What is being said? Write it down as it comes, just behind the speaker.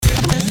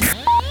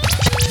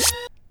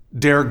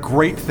Dare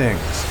great things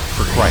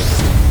for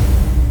Christ.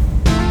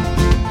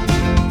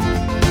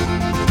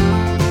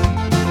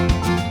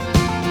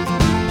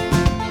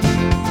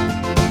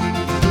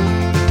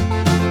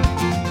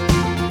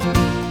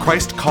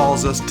 Christ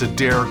calls us to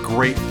dare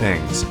great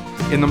things.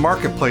 In the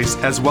marketplace,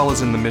 as well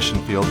as in the mission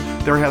field,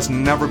 there has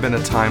never been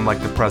a time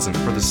like the present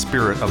for the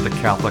spirit of the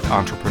Catholic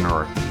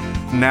entrepreneur.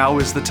 Now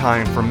is the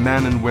time for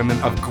men and women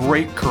of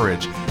great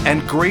courage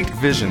and great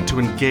vision to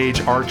engage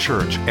our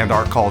church and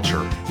our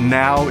culture.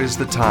 Now is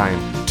the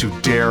time to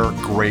dare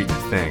great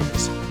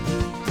things.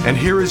 And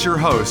here is your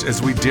host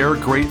as we dare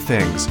great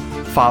things,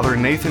 Father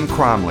Nathan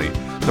Cromley,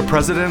 the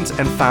president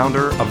and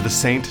founder of the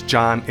St.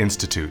 John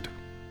Institute.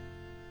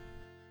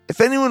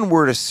 If anyone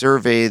were to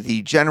survey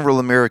the general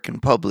American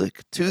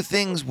public, two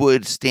things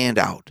would stand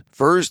out.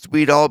 First,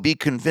 we'd all be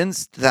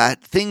convinced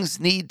that things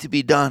need to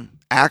be done.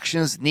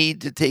 Actions need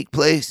to take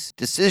place.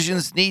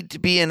 Decisions need to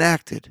be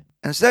enacted.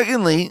 And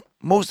secondly,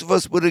 most of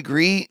us would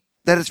agree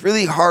that it's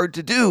really hard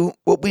to do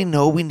what we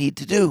know we need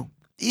to do.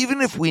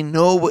 Even if we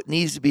know what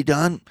needs to be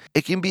done,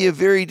 it can be a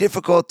very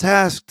difficult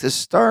task to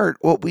start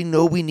what we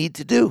know we need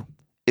to do.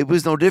 It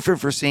was no different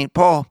for St.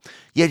 Paul,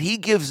 yet he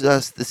gives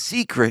us the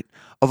secret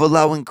of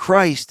allowing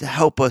Christ to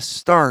help us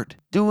start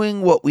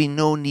doing what we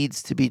know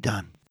needs to be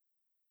done.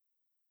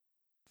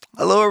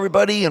 Hello,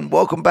 everybody, and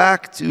welcome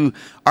back to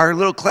our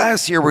little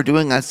class here we're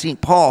doing on St.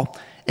 Paul.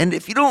 And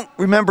if you don't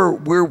remember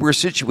where we're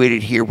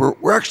situated here,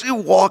 we're actually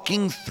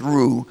walking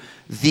through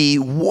the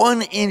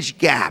 1-inch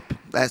gap.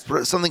 That's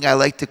something I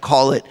like to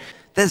call it,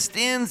 that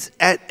stands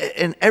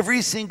in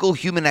every single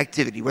human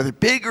activity, whether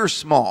big or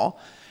small,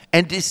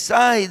 and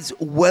decides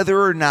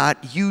whether or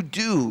not you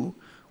do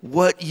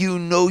what you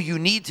know you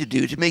need to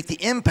do to make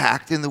the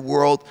impact in the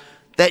world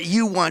that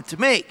you want to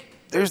make.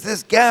 There's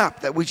this gap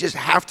that we just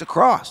have to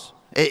cross.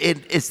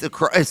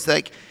 It's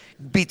like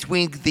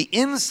between the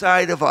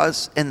inside of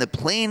us and the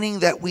planning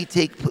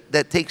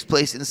that takes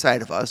place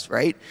inside of us,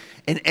 right?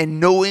 And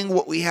knowing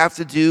what we have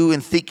to do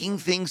and thinking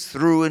things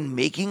through and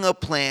making a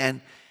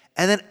plan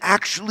and then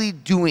actually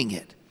doing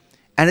it.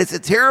 And it's a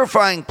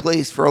terrifying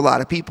place for a lot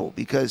of people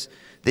because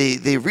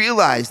they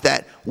realize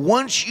that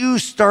once you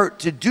start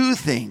to do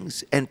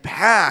things and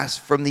pass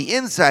from the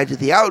inside to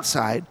the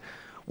outside,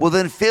 well,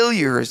 then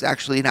failure is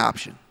actually an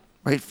option,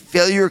 right?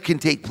 Failure can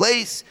take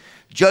place,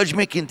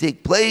 judgment can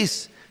take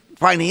place,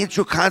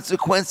 financial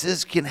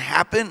consequences can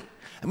happen.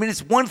 I mean,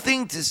 it's one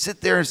thing to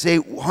sit there and say,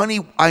 honey,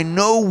 I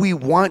know we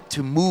want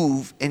to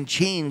move and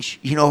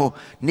change,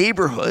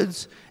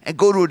 neighborhoods and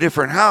go to a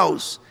different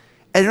house,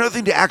 and another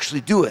thing to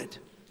actually do it.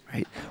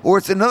 Right? Or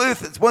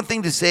it's one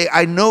thing to say,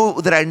 I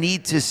know that I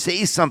need to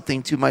say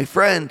something to my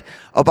friend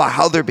about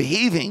how they're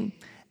behaving,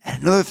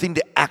 and another thing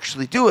to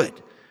actually do it.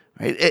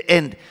 Right?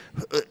 And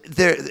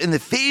in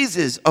the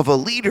phases of a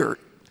leader,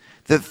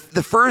 the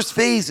first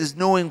phase is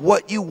knowing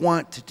what you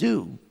want to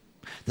do.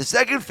 The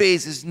second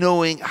phase is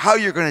knowing how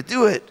you're going to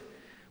do it.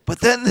 But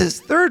then this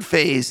third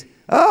phase,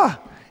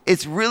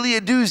 it's really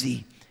a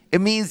doozy. It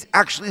means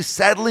actually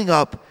settling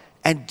up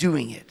and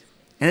doing it.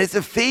 And it's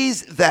a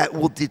phase that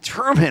will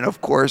determine,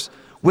 of course,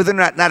 whether or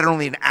not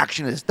only an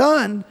action is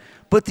done,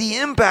 but the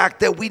impact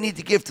that we need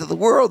to give to the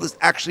world is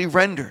actually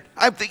rendered.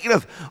 I'm thinking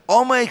of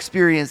all my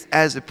experience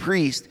as a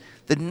priest,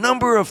 the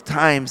number of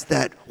times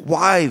that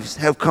wives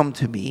have come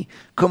to me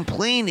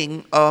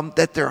complaining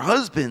that their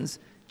husbands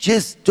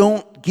just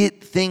don't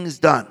get things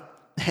done.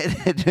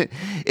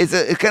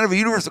 It's kind of a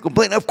universal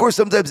complaint. Of course,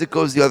 sometimes it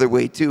goes the other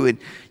way too, and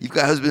you've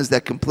got husbands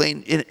that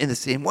complain in the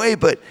same way,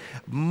 but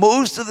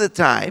most of the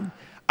time,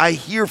 I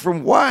hear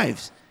from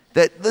wives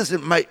that,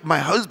 listen, my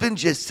husband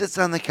just sits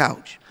on the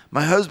couch.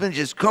 My husband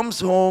just comes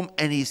home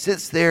and he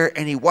sits there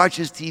and he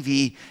watches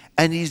TV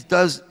and he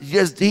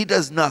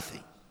does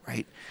nothing,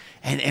 right?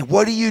 And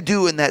what do you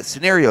do in that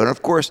scenario? And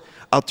of course,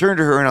 I'll turn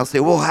to her and I'll say,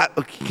 well,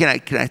 can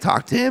I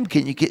talk to him?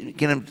 Can you get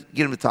him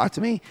to talk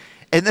to me?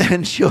 And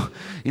then she'll,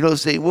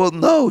 say, well,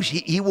 no,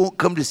 he won't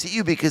come to see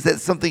you because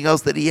that's something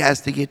else that he has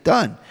to get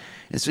done.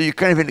 And so you're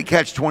kind of in a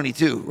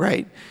catch-22,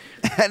 right?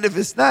 And if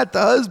it's not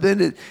the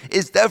husband,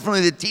 it's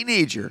definitely the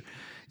teenager.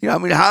 How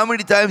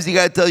many times you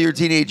got to tell your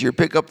teenager,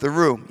 pick up the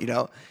room,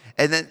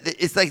 And then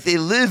it's like they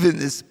live in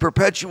this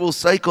perpetual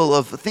cycle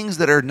of things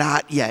that are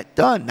not yet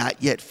done,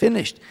 not yet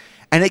finished.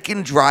 And it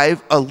can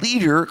drive a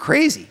leader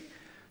crazy.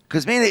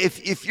 Because, man,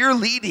 if you're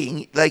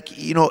leading,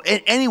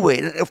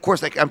 anyway, of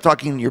course, I'm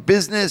talking in your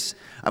business,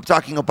 I'm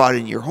talking about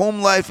in your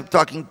home life,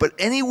 but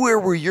anywhere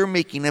where you're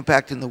making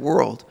impact in the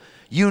world,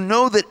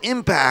 that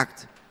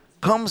impact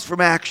comes from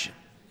action.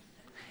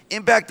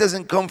 Impact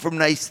doesn't come from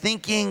nice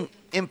thinking.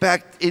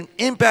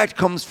 Impact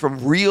comes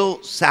from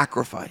real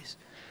sacrifice.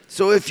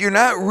 So if you're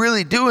not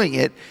really doing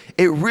it,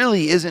 it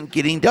really isn't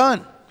getting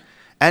done.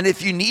 And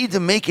if you need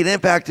to make an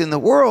impact in the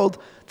world,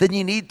 then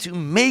you need to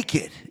make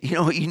it.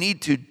 You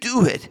need to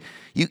do it.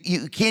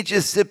 You can't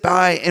just sit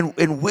by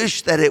and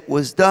wish that it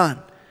was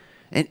done.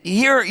 And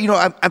here,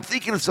 I'm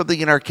thinking of something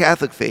in our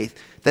Catholic faith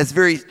that's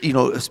very,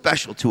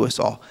 special to us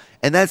all.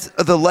 And that's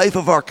the life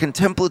of our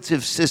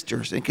contemplative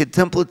sisters and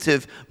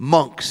contemplative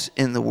monks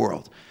in the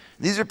world.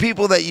 These are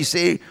people that you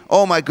say,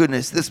 oh my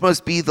goodness, this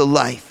must be the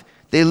life.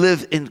 They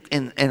live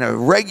in a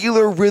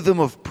regular rhythm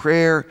of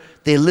prayer.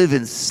 They live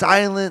in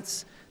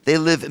silence. They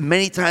live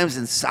many times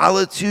in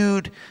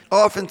solitude.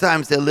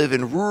 Oftentimes they live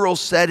in rural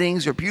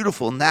settings or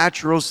beautiful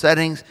natural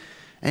settings.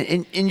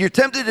 And you're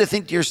tempted to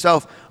think to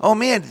yourself, oh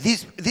man,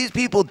 these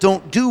people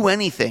don't do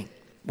anything.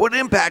 What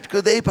impact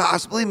could they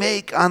possibly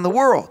make on the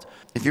world?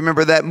 If you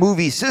remember that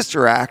movie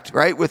Sister Act,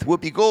 right, with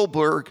Whoopi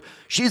Goldberg,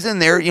 she's in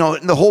there,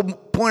 and the whole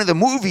point of the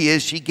movie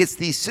is she gets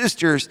these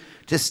sisters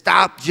to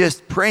stop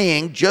just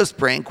praying,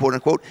 quote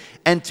unquote,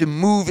 and to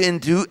move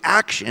into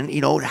action,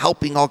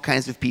 helping all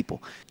kinds of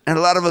people. And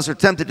a lot of us are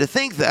tempted to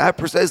think that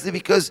precisely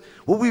because,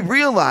 we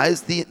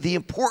realize the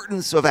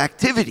importance of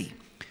activity.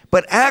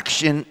 But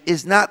action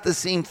is not the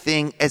same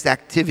thing as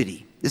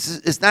activity.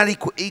 It's not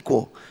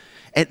equal.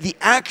 And the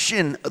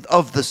action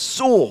of the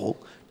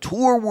soul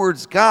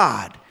towards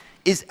God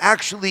is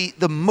actually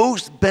the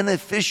most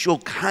beneficial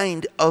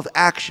kind of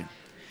action.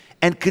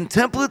 And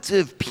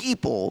contemplative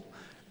people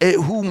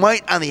who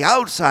might on the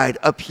outside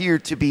appear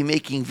to be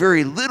making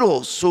very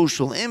little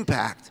social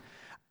impact,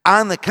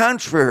 on the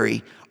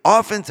contrary,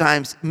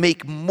 oftentimes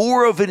make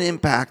more of an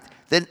impact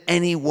than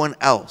anyone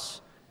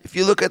else. If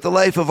you look at the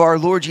life of our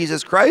Lord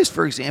Jesus Christ,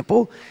 for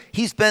example,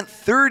 he spent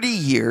 30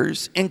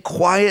 years in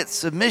quiet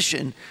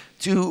submission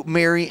to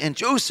Mary and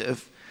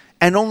Joseph,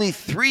 and only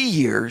 3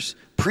 years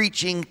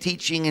preaching,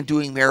 teaching, and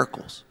doing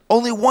miracles.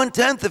 Only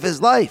 1/10 of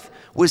his life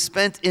was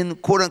spent in,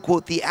 quote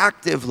unquote, the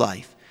active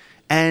life.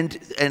 And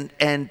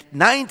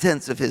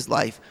 9/10 of his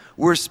life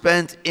were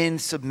spent in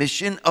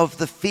submission of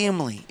the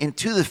family,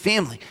 into the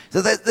family.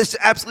 So that's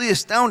absolutely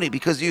astounding,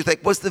 because you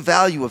think, what's the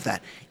value of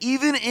that?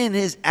 Even in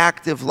his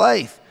active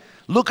life,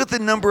 look at the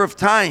number of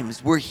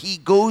times where he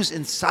goes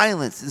in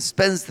silence and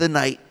spends the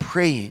night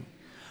praying.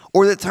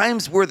 Or the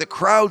times where the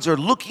crowds are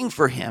looking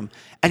for him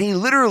and he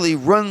literally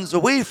runs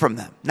away from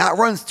them. Not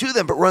runs to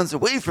them, but runs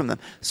away from them.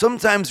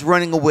 Sometimes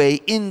running away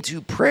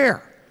into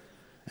prayer.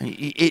 And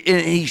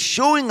he's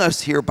showing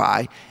us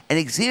hereby an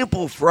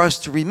example for us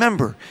to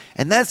remember.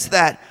 And that's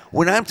that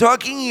when I'm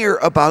talking here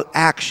about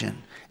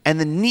action and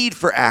the need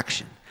for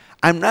action,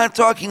 I'm not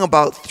talking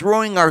about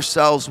throwing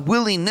ourselves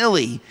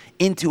willy-nilly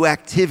into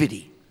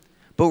activity,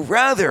 but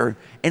rather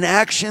an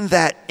action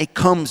that it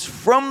comes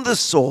from the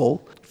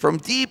soul, from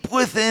deep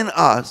within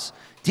us,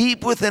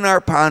 deep within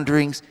our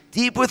ponderings,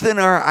 deep within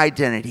our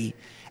identity,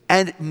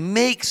 and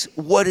makes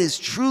what is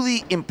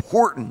truly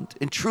important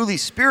and truly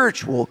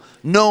spiritual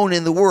known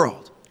in the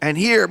world. And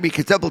here, be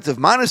contemplative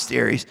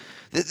monasteries,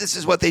 this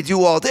is what they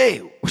do all day,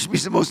 which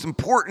means the most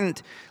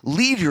important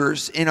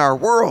leaders in our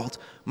world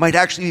might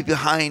actually be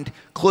behind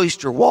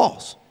cloister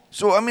walls.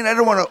 So, I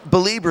don't want to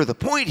belabor the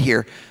point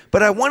here,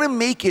 but I want to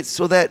make it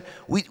so that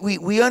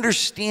we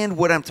understand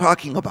what I'm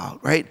talking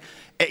about, right?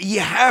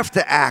 You have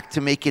to act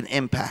to make an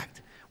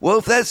impact. Well,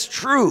 if that's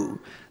true,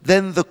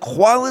 then the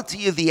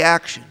quality of the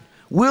action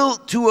will,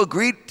 to a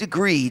great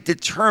degree,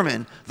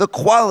 determine the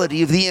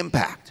quality of the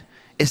impact.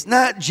 It's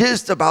not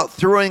just about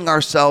throwing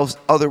ourselves,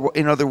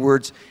 in other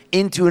words,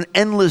 into an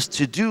endless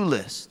to-do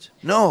list.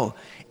 No,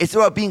 it's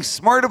about being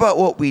smart about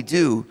what we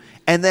do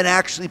and then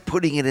actually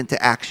putting it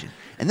into action.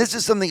 And this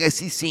is something I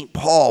see St.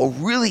 Paul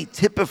really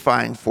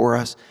typifying for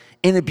us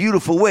in a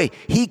beautiful way.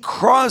 He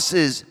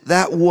crosses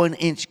that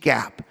 1-inch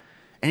gap.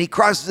 And he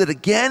crosses it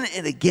again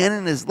and again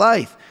in his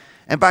life.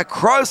 And by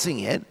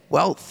crossing it,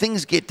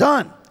 things get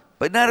done.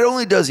 But not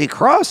only does he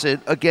cross it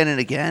again and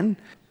again,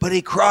 but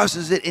he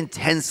crosses it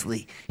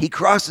intensely. He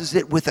crosses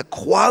it with a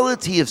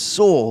quality of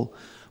soul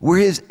where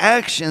his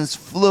actions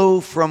flow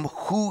from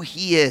who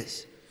he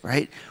is,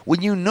 right?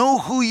 When you know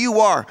who you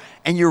are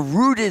and you're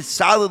rooted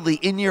solidly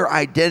in your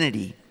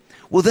identity,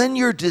 then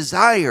your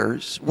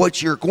desires,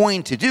 what you're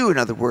going to do, in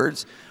other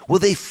words,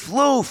 they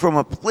flow from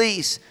a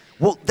place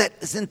that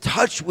is in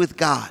touch with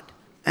God,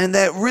 and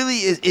that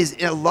really is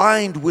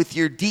aligned with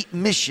your deep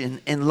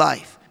mission in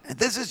life. And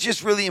this is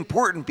just really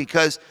important,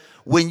 because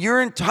when you're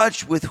in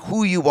touch with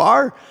who you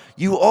are,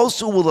 you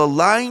also will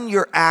align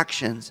your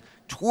actions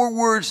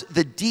towards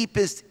the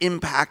deepest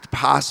impact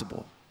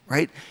possible,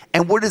 right?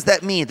 And what does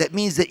that mean? That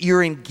means that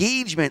your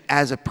engagement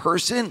as a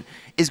person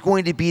is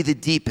going to be the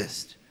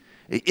deepest.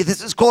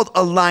 This is called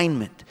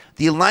alignment.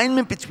 The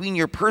alignment between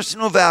your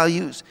personal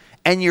values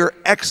and your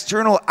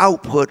external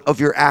output of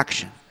your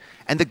action.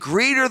 And the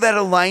greater that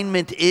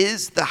alignment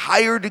is, the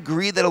higher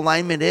degree that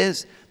alignment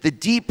is, the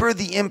deeper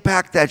the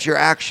impact that your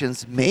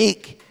actions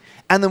make,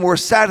 and the more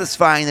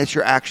satisfying that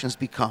your actions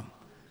become.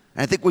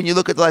 And I think when you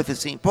look at the life of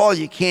St. Paul,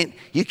 you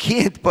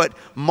can't but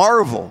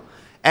marvel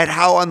at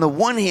how, on the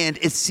one hand,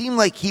 it seemed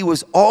like he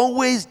was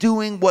always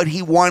doing what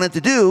he wanted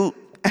to do,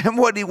 and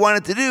what he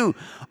wanted to do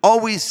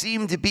always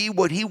seemed to be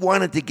what he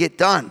wanted to get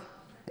done.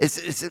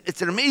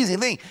 It's an amazing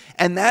thing.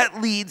 And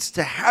that leads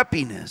to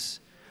happiness,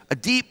 a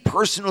deep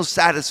personal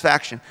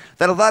satisfaction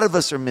that a lot of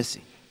us are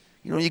missing.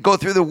 You go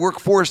through the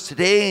workforce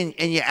today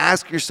and you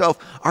ask yourself,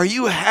 are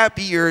you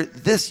happier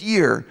this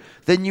year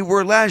than you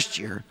were last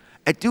year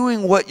at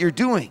doing what you're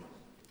doing?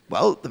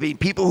 Well, I mean,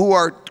 people who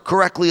are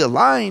correctly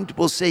aligned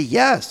will say,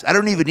 yes, I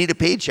don't even need a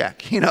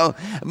paycheck. I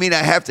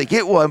have to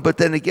get one, but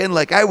then again,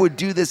 like, I would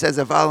do this as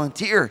a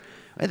volunteer.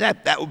 And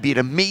that would be an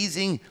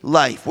amazing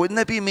life. Wouldn't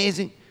that be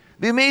amazing?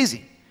 It'd be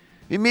amazing.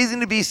 It'd be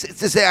amazing to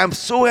say, I'm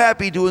so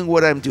happy doing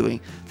what I'm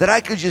doing that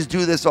I could just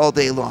do this all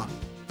day long,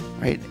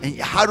 right? And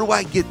how do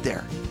I get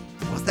there?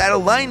 Well, it's that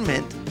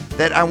alignment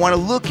that I want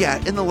to look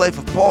at in the life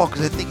of Paul,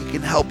 because I think it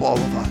can help all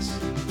of us.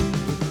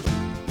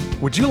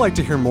 Would you like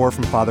to hear more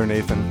from Father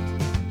Nathan?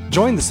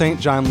 Join the St.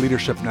 John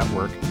Leadership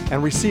Network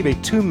and receive a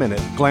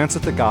 2-minute glance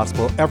at the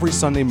gospel every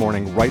Sunday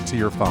morning right to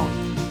your phone.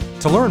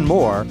 To learn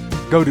more,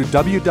 go to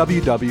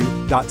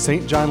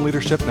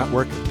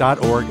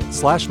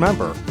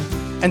www.stjohnleadershipnetwork.org/member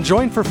and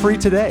join for free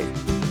today.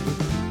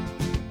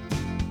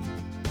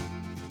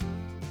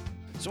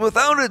 So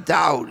without a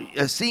doubt,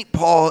 St.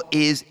 Paul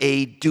is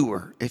a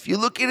doer. If you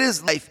look at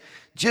his life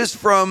just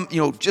from,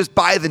 just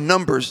by the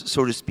numbers,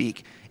 so to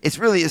speak, it's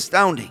really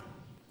astounding.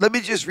 Let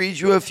me just read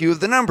you a few of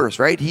the numbers,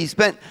 right? He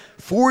spent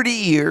 40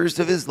 years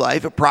of his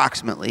life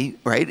approximately,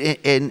 right,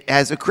 and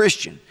as a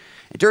Christian.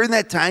 And during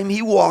that time,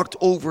 he walked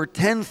over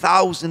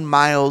 10,000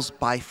 miles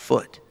by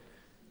foot.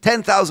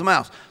 10,000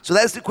 miles. So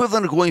that's the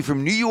equivalent of going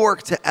from New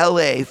York to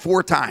LA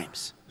 4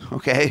 times,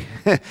 okay?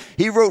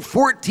 He wrote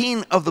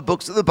 14 of the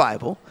books of the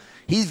Bible.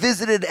 He's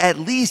visited at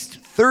least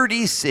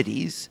 30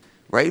 cities,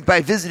 right? By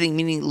visiting,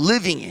 meaning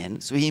living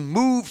in. So he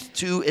moved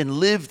to and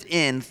lived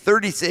in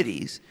 30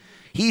 cities.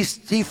 He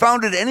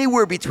founded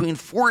anywhere between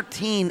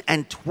 14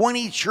 and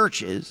 20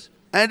 churches,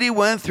 and he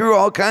went through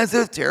all kinds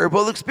of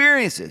terrible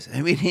experiences.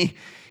 I mean,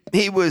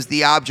 he was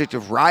the object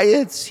of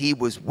riots. He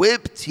was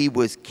whipped. He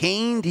was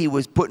caned. He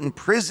was put in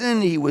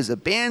prison. He was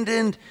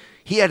abandoned.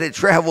 He had to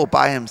travel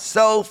by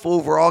himself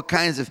over all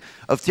kinds of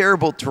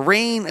terrible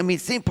terrain. I mean,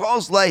 St.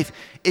 Paul's life,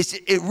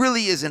 it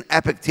really is an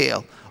epic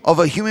tale of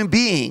a human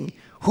being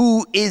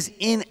who is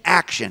in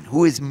action,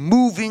 who is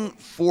moving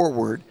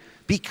forward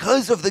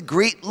because of the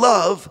great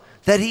love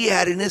that he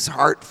had in his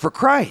heart for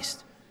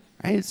Christ,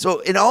 right?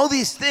 So in all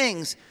these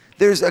things,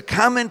 there's a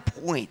common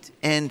point,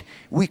 and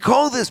we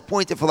call this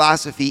point of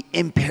philosophy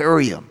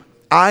imperium,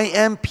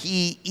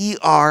 I-M-P-E-R-I-U-M.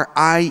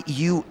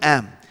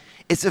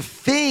 It's a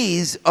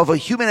phase of a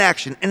human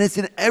action, and it's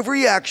in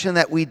every action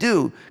that we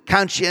do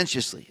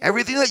conscientiously.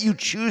 Everything that you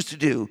choose to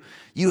do,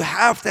 you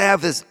have to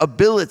have this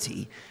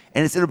ability,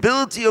 and it's an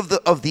ability of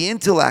the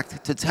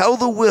intellect to tell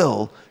the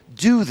will,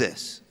 do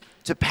this,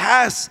 to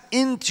pass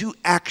into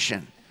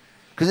action.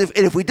 Because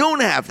if we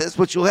don't have this,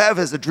 what you'll have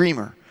is a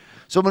dreamer.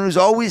 Someone who's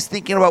always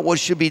thinking about what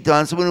should be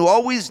done, someone who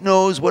always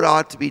knows what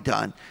ought to be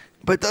done,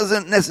 but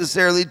doesn't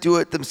necessarily do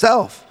it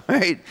themselves,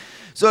 right?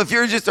 So if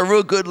you're just a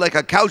real good, like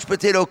a couch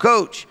potato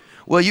coach,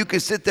 well, you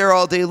could sit there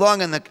all day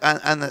long on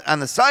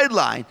the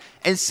sideline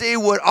and say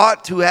what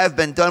ought to have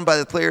been done by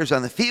the players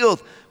on the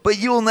field, but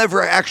you will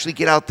never actually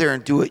get out there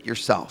and do it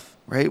yourself,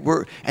 right?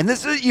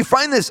 You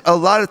find this a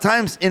lot of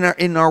times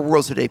in our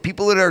world today.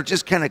 People that are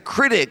just kind of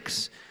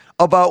critics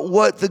about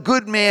what the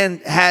good man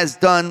has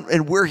done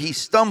and where he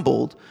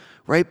stumbled,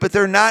 right? But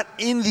they're not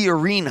in the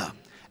arena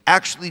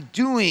actually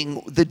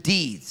doing the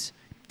deeds,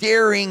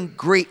 daring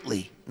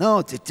greatly.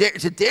 No, to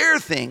dare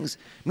things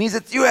means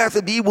that you have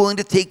to be willing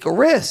to take a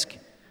risk,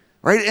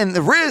 right? And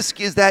the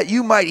risk is that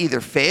you might either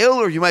fail,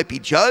 or you might be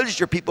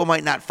judged, or people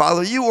might not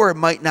follow you, or it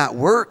might not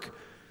work.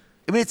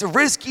 I mean, it's a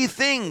risky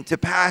thing to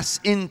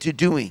pass into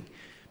doing,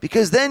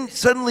 because then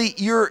suddenly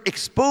you're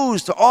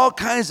exposed to all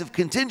kinds of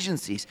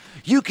contingencies.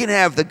 You can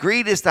have the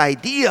greatest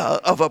idea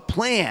of a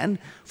plan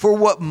for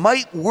what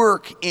might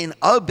work in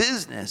a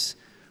business,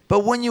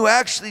 but when you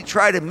actually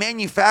try to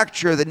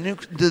manufacture the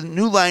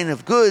new line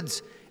of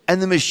goods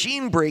and the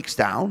machine breaks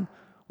down,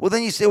 well,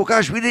 then you say, well,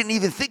 gosh, we didn't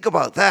even think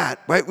about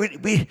that, right?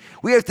 We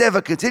have to have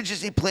a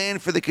contingency plan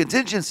for the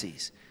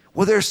contingencies.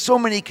 Well, there's so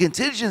many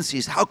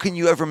contingencies. How can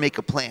you ever make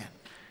a plan?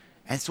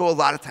 And so a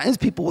lot of times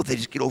people, they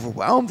just get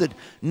overwhelmed and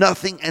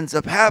nothing ends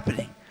up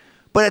happening.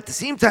 But at the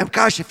same time,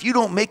 gosh, if you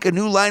don't make a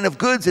new line of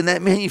goods in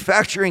that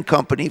manufacturing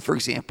company, for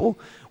example,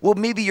 well,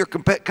 maybe your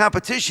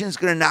competition is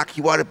going to knock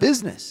you out of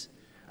business.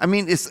 I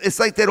mean, it's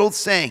like that old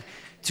saying,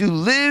 to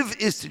live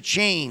is to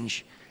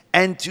change,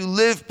 and to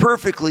live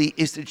perfectly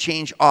is to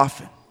change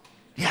often.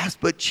 Yes,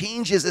 but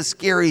change is a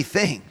scary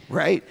thing,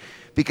 right?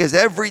 Because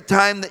every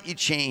time that you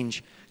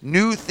change,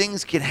 new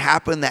things can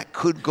happen that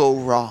could go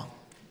wrong.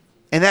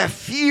 And that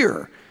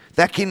fear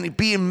that can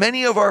be in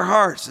many of our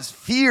hearts, this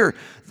fear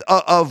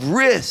of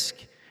risk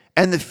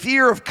and the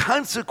fear of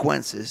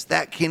consequences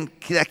that can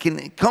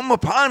come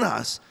upon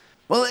us,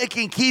 well, it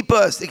can keep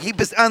us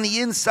on the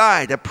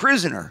inside, a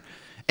prisoner,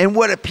 in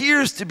what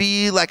appears to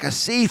be like a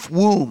safe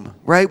womb,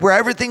 right? Where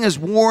everything is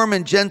warm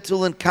and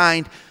gentle and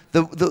kind,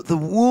 the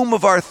womb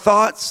of our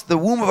thoughts, the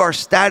womb of our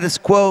status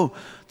quo,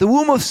 the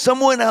womb of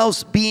someone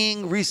else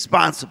being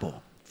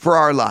responsible for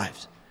our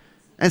lives.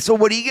 And so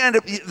what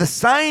the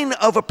sign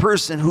of a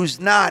person who's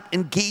not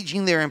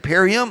engaging their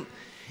imperium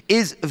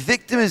is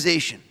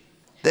victimization.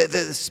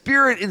 The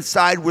spirit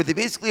inside where they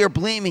basically are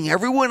blaming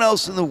everyone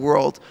else in the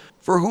world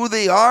for who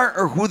they are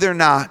or who they're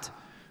not.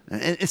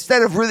 And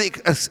instead of really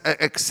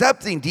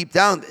accepting deep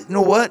down, you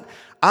know what?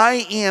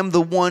 I am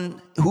the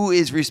one who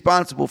is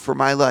responsible for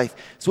my life.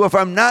 So if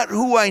I'm not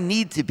who I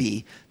need to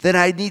be, then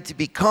I need to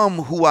become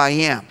who I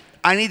am.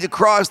 I need to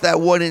cross that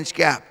 1-inch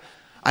gap.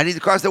 I need to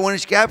cross that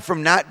 1-inch gap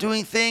from not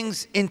doing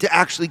things into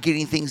actually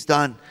getting things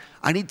done.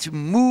 I need to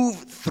move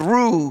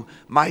through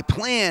my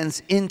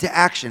plans into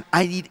action.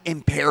 I need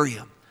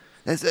imperium.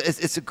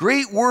 It's a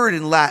great word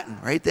in Latin,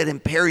 right? That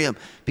imperium,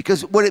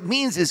 because what it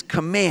means is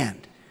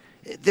command.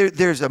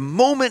 There's a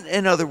moment,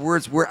 in other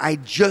words, where I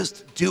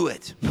just do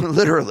it,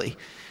 literally.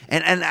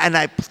 And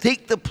I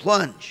take the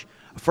plunge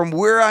from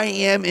where I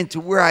am into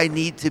where I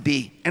need to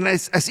be. And I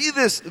see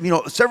this,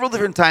 several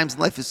different times in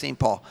the life of St.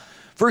 Paul.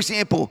 For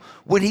example,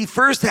 when he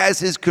first has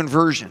his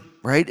conversion,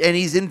 right, and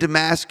he's in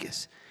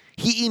Damascus,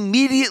 he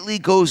immediately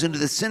goes into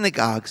the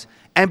synagogues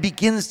and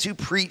begins to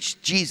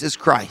preach Jesus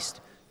Christ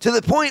to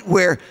the point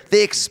where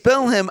they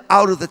expel him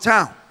out of the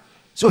town.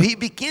 So he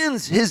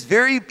begins his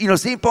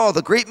St. Paul,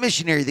 the great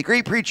missionary, the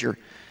great preacher,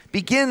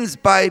 begins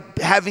by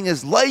having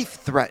his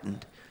life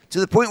threatened to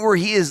the point where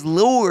he is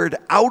lowered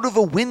out of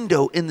a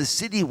window in the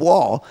city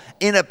wall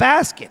in a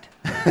basket.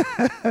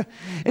 And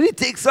he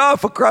takes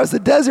off across the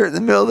desert in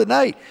the middle of the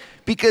night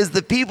because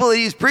the people that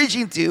he's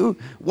preaching to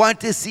want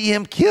to see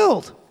him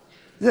killed.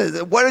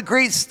 What a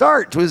great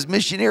start to his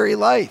missionary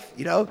life,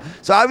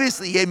 So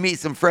obviously he had made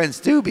some friends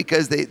too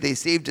because they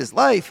saved his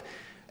life.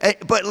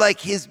 But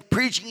like his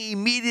preaching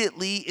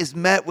immediately is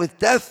met with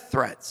death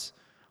threats.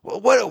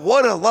 Well,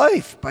 what a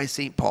life by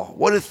St. Paul.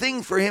 What a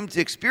thing for him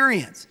to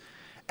experience.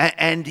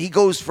 And he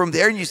goes from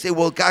there and you say,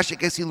 well, gosh, I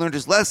guess he learned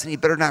his lesson. He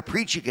better not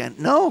preach again.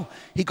 No,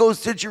 he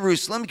goes to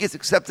Jerusalem, gets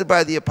accepted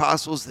by the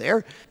apostles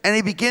there, and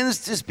he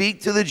begins to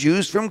speak to the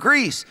Jews from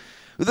Greece.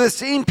 The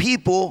same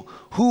people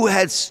who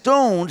had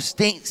stoned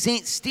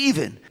St.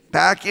 Stephen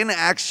back in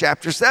Acts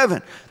chapter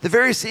 7. The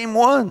very same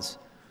ones.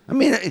 I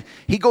mean,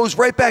 he goes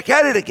right back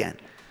at it again.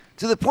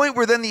 To the point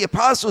where then the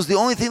apostles, the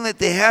only thing that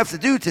they have to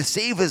do to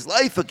save his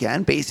life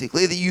again,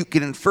 basically, that you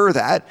can infer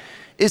that,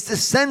 is to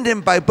send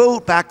him by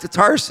boat back to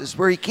Tarsus,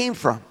 where he came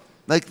from.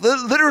 Like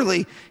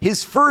literally,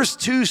 his first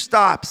 2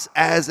 stops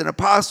as an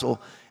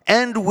apostle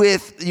end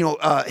with,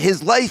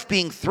 his life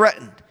being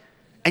threatened.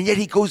 And yet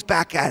he goes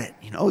back at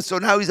it, So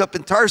now he's up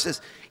in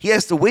Tarsus. He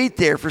has to wait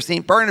there for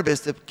St. Barnabas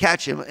to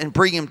catch him and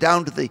bring him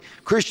down to the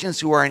Christians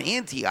who are in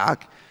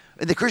Antioch.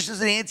 And the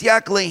Christians in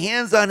Antioch lay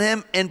hands on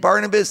him and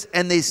Barnabas,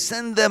 and they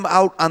send them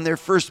out on their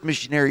first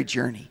missionary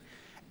journey.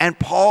 And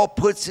Paul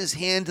puts his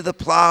hand to the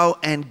plow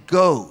and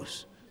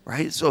goes,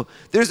 right? So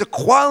there's a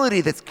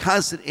quality that's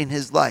constant in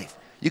his life.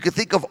 You could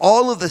think of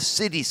all of the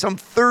cities, some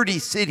 30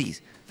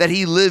 cities that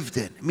he lived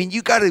in. I mean,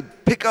 you got to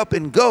pick up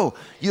and go.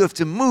 You have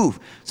to move.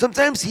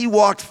 Sometimes he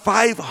walked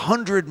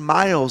 500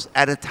 miles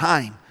at a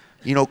time,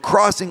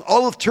 crossing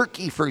all of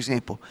Turkey, for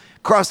example,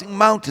 crossing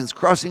mountains,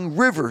 crossing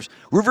rivers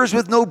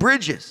with no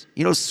bridges,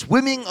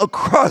 swimming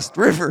across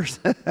rivers.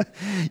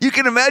 You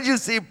can imagine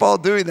St. Paul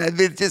doing that.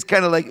 It just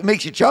kind of like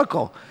makes you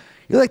chuckle.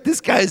 You're like,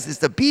 this guy is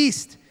just a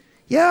beast.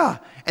 Yeah.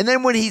 And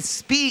then when he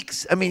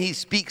speaks, he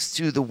speaks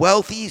to the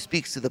wealthy, he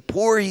speaks to the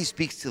poor, he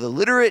speaks to the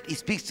literate, he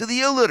speaks to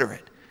the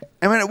illiterate.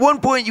 At one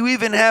point, you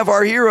even have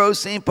our hero,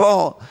 St.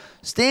 Paul,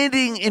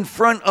 standing in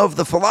front of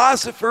the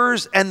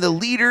philosophers and the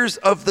leaders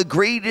of the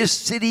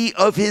greatest city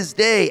of his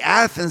day,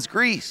 Athens,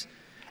 Greece,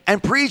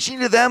 and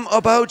preaching to them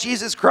about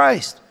Jesus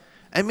Christ.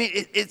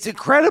 It's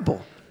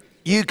incredible.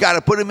 You got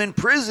to put him in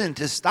prison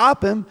to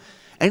stop him.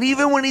 And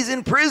even when he's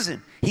in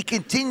prison, he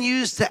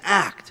continues to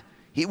act.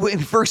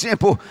 For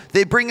example,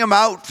 they bring him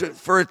out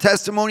for a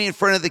testimony in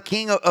front of the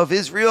king of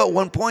Israel at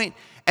one point.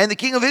 And the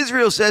king of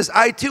Israel says,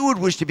 I too would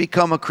wish to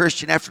become a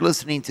Christian after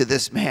listening to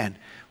this man,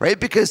 right?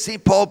 Because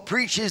St. Paul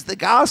preaches the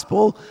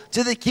gospel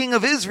to the king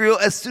of Israel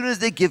as soon as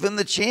they give him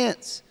the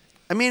chance.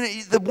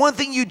 The one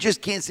thing you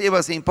just can't say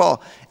about St.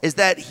 Paul is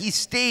that he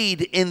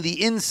stayed in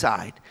the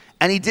inside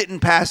and he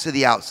didn't pass to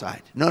the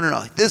outside. No.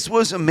 This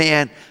was a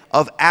man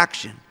of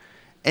action.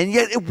 And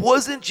yet it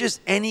wasn't just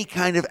any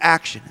kind of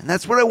action. And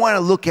that's what I want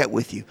to look at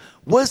with you.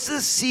 What's the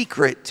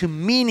secret to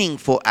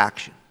meaningful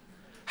action?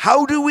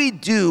 How do we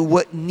do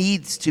what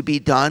needs to be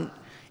done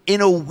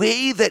in a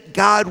way that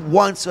God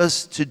wants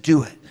us to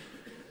do it?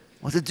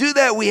 Well, to do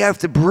that, we have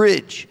to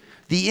bridge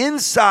the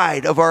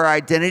inside of our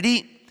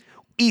identity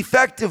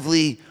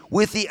effectively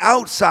with the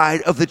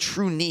outside of the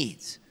true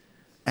needs.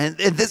 And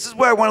this is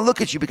where I want to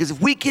look at you, because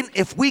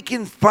if we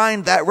can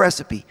find that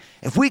recipe,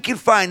 if we can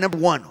find, number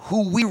one,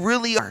 who we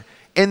really are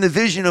in the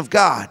vision of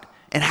God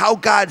and how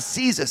God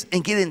sees us,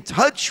 and get in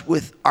touch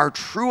with our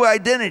true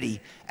identity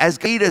as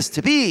God made us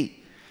to be,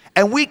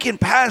 and we can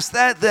pass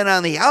that then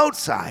on the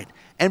outside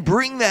and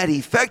bring that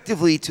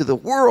effectively to the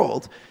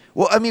world,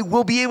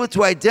 we'll be able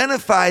to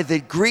identify the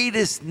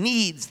greatest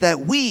needs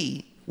that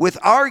we, with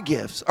our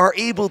gifts, are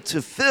able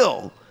to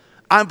fill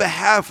on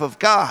behalf of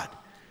God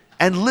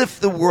and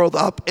lift the world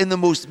up in the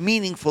most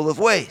meaningful of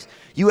ways.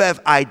 You have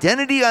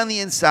identity on the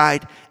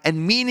inside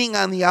and meaning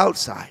on the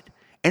outside.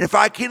 And if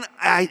I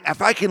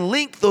can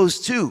link those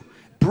two,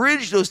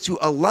 bridge those two,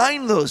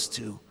 align those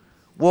two,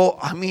 well,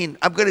 I'm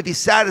going to be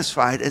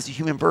satisfied as a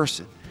human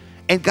person.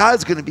 And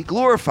God's going to be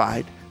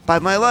glorified by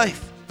my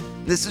life.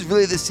 This is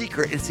really the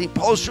secret. And St.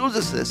 Paul shows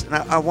us this. And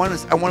I want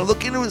to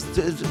look into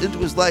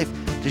his life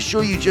to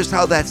show you just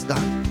how that's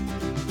done.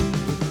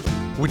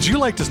 Would you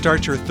like to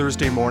start your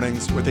Thursday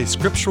mornings with a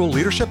scriptural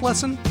leadership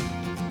lesson?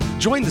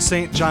 Join the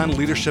St. John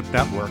Leadership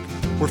Network,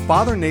 where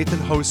Father Nathan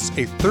hosts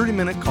a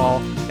 30-minute call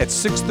at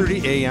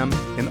 6:30 a.m.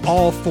 in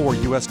all 4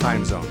 U.S.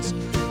 time zones.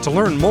 To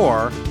learn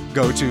more,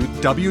 go to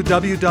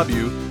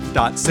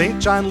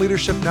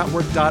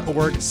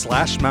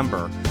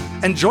www.stjohnleadershipnetwork.org/member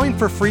and join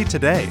for free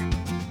today.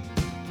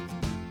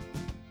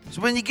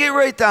 So when you get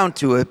right down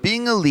to it,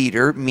 being a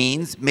leader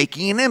means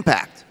making an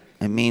impact.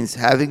 It means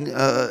having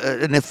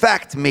an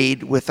effect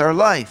made with our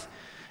life.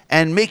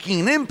 And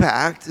making an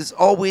impact is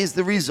always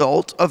the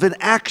result of an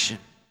action.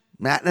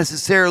 Not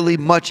necessarily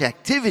much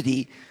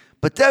activity,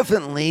 but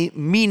definitely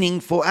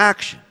meaningful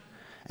action.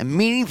 And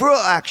meaningful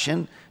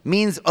action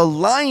means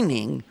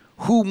aligning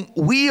who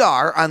we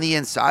are on the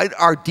inside,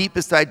 our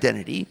deepest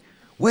identity,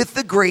 with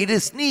the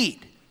greatest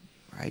need,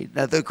 right?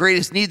 Now, the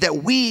greatest need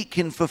that we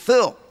can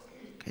fulfill.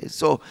 Okay,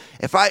 so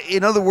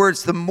in other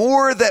words, the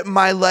more that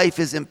my life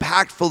is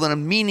impactful in a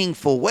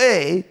meaningful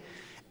way,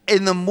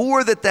 and the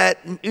more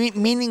that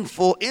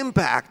meaningful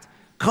impact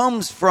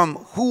comes from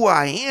who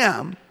I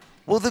am,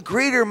 well, the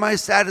greater my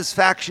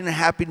satisfaction and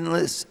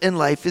happiness in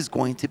life is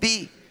going to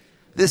be.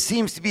 This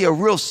seems to be a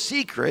real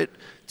secret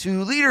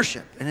to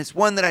leadership, and it's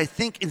one that I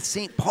think in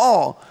St.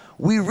 Paul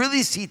we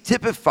really see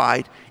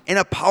typified in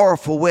a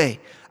powerful way.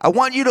 I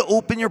want you to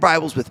open your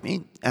Bibles with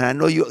me, and I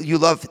know you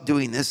love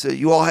doing this, so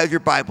you all have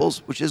your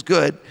Bibles, which is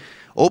good.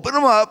 Open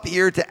them up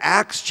here to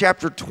Acts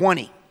chapter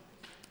 20.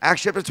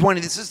 Acts chapter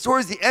 20, this is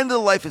towards the end of the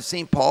life of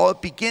St. Paul.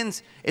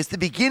 It's the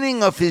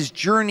beginning of his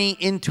journey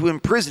into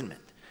imprisonment,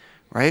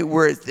 right?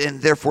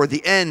 And therefore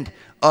the end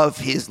of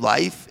his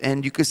life,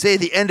 and you could say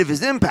the end of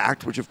his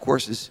impact, which of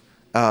course is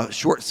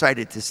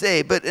short-sighted to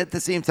say, but at the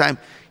same time,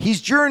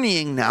 he's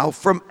journeying now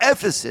from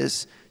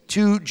Ephesus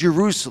to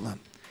Jerusalem.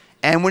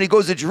 And when he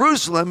goes to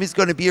Jerusalem, he's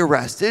going to be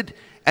arrested,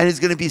 and he's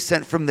going to be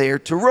sent from there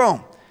to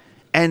Rome.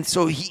 And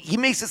so he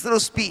makes this little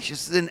speech.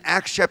 This is in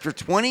Acts chapter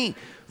 20,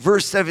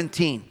 verse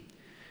 17.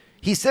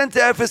 He sent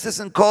to Ephesus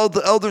and called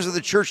the elders of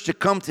the church to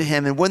come to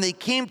him. And when they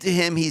came to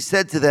him, he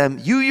said to them,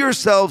 "You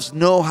yourselves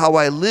know how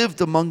I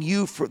lived among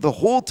you for the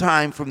whole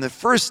time from the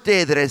first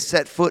day that I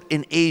set foot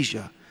in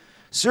Asia,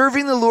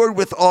 serving the Lord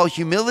with all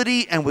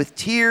humility and with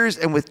tears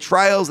and with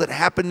trials that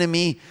happened to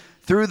me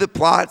through the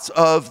plots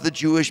of the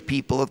Jewish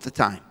people of the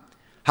time.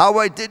 How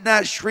I did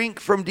not shrink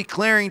from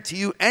declaring to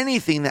you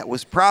anything that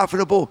was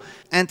profitable,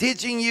 and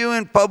teaching you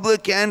in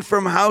public and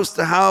from house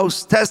to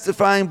house,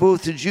 testifying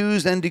both to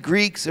Jews and to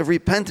Greeks of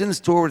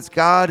repentance towards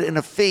God and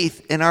of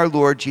faith in our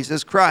Lord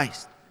Jesus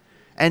Christ.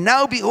 And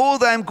now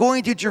behold, I am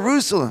going to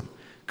Jerusalem,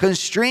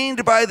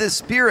 constrained by the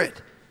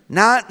Spirit,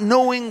 not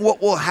knowing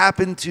what will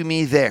happen to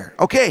me there."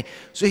 Okay,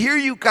 so here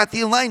you got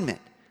the alignment.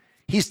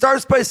 He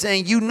starts by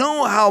saying, you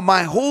know how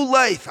my whole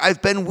life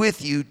I've been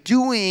with you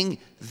doing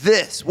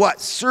this. What?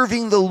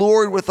 Serving the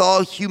Lord with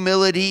all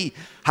humility.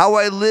 How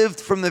I lived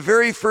from the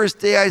very first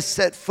day I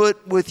set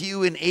foot with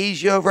you in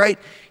Asia, right?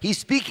 He's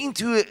speaking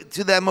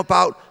to them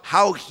about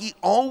how he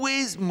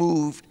always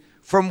moved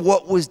from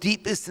what was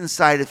deepest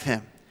inside of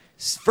him.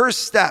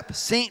 First step,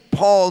 St.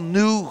 Paul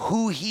knew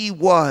who he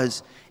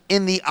was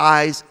in the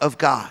eyes of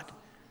God.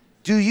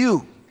 Do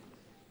you?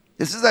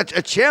 This is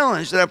a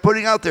challenge that I'm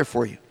putting out there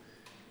for you.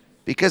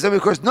 Because,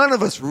 of course, none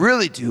of us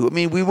really do.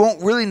 We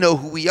won't really know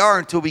who we are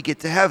until we get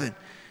to heaven.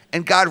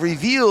 And God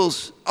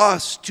reveals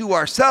us to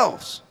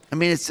ourselves.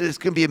 It's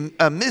going to be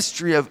a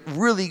mystery of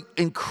really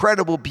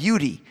incredible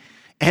beauty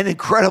and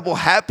incredible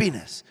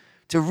happiness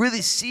to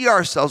really see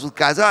ourselves with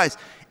God's eyes.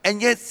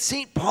 And yet,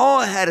 St.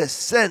 Paul had a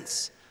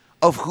sense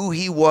of who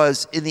he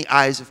was in the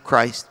eyes of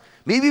Christ.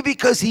 Maybe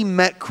because he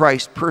met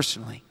Christ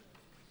personally.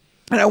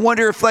 And I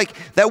wonder if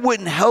that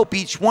wouldn't help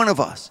each one of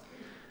us.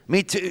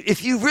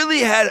 If you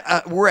really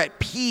were at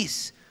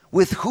peace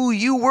with who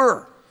you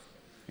were,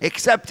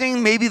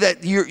 accepting maybe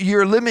that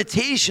your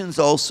limitations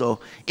also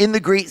in the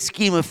great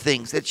scheme of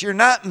things, that you're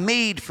not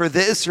made for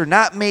this or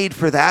not made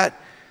for that,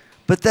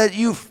 but that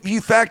you in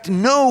fact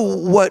know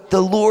what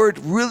the Lord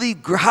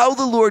how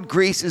the Lord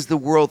graces the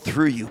world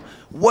through you,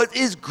 what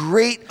is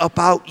great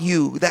about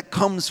you that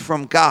comes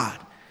from God.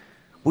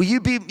 Will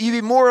you'd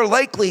be more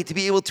likely to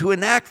be able to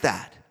enact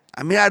that?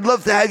 I'd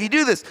love to have you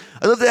do this.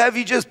 I'd love to have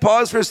you just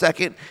pause for a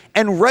second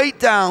and write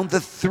down the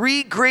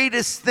 3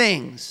 greatest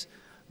things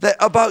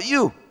about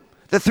you.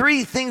 The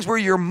 3 things where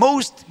you're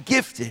most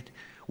gifted,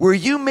 where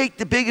you make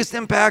the biggest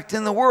impact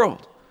in the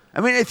world.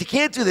 If you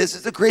can't do this,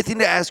 it's a great thing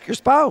to ask your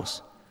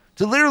spouse.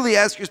 To literally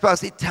ask your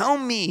spouse, say, tell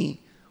me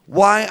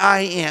why I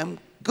am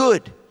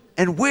good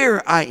and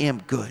where I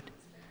am good.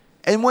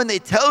 And when they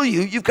tell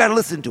you, you've got to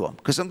listen to them.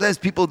 Because sometimes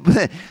people,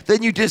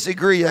 then you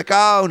disagree. You're like,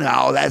 oh,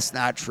 no, that's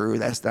not true.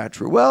 That's not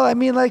true. Well,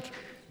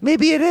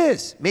 maybe it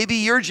is. Maybe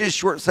you're just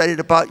short-sighted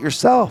about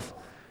yourself.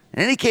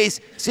 In any case,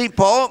 St.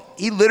 Paul,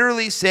 he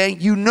literally is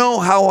saying, you know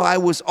how I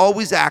was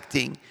always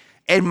acting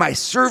and my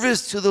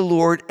service to the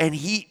Lord, and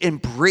he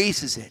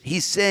embraces it.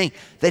 He's saying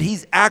that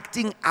he's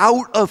acting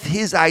out of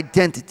his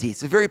identity.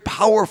 It's a very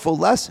powerful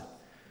lesson.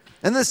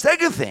 And the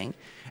second thing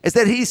is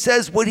that he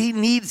says what he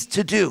needs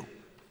to do.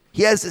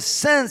 He has a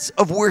sense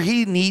of where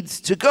he needs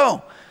to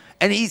go.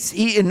 And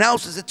he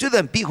announces it to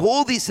them.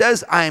 Behold, he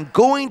says, I am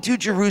going to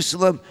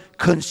Jerusalem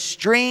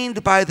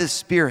constrained by the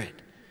Spirit,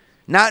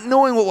 not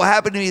knowing what will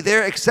happen to me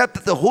there, except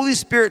that the Holy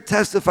Spirit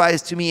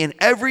testifies to me in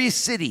every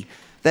city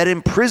that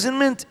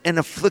imprisonment and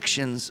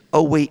afflictions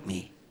await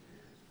me.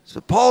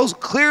 So Paul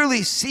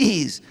clearly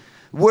sees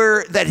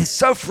where that his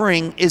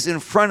suffering is in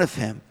front of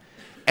him,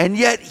 and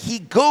yet he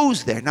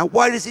goes there. Now,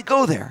 why does he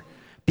go there?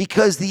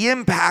 Because the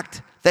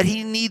impact that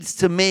he needs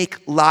to make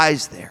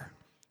lies there.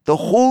 The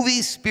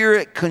Holy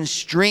Spirit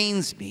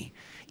constrains me.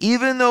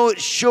 Even though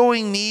it's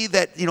showing me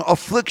that,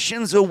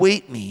 afflictions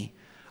await me,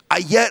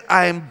 yet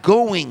I am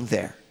going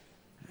there.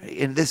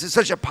 And this is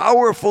such a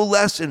powerful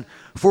lesson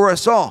for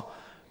us all.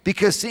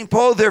 Because St.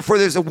 Paul, therefore,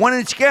 there's a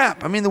 1-inch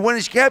gap. I mean, the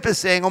 1-inch gap is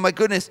saying, oh my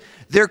goodness,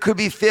 there could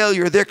be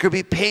failure, there could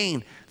be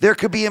pain, there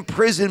could be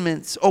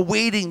imprisonments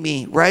awaiting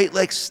me, right?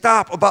 Like,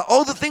 stop about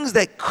all the things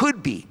that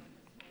could be.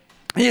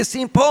 And yet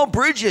St. Paul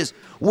bridges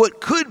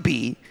what could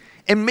be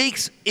and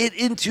makes it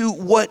into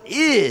what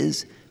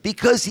is,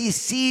 because he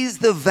sees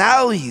the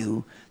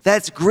value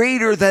that's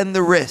greater than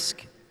the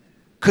risk.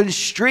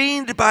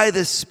 Constrained by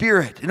the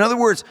Spirit. In other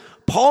words,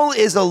 Paul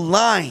is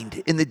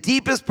aligned in the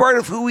deepest part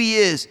of who he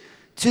is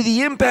to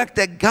the impact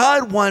that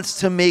God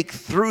wants to make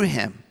through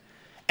him.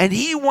 And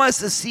he wants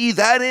to see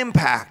that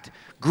impact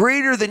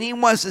greater than he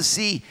wants to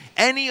see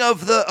any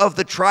of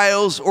the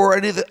trials or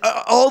any of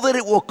all that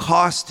it will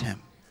cost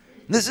him.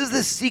 This is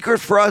the secret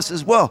for us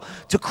as well.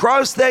 To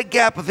cross that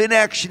gap of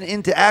inaction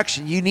into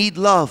action, you need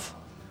love.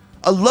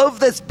 A love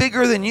that's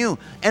bigger than you,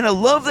 and a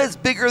love that's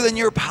bigger than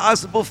your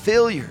possible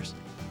failures.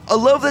 A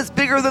love that's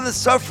bigger than the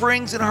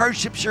sufferings and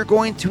hardships you're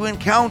going to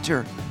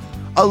encounter.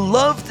 A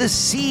love to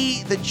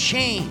see the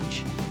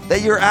change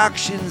that your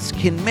actions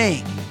can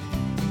make.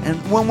 And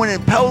when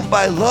impelled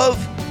by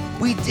love,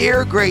 we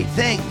dare great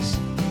things,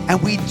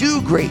 and we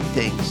do great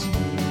things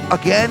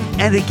again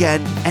and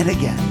again and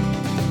again.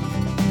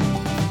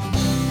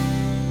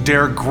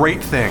 Dare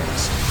great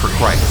things for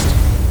Christ.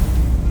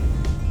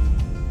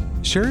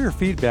 Share your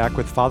feedback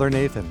with Father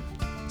Nathan.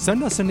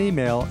 Send us an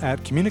email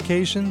at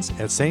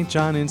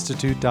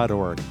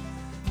communications@stjohninstitute.org.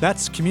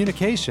 That's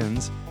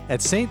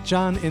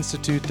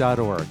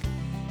communications@stjohninstitute.org.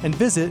 And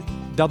visit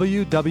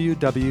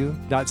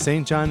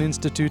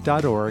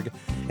www.stjohninstitute.org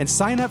and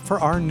sign up for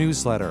our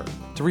newsletter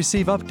to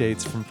receive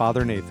updates from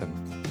Father Nathan.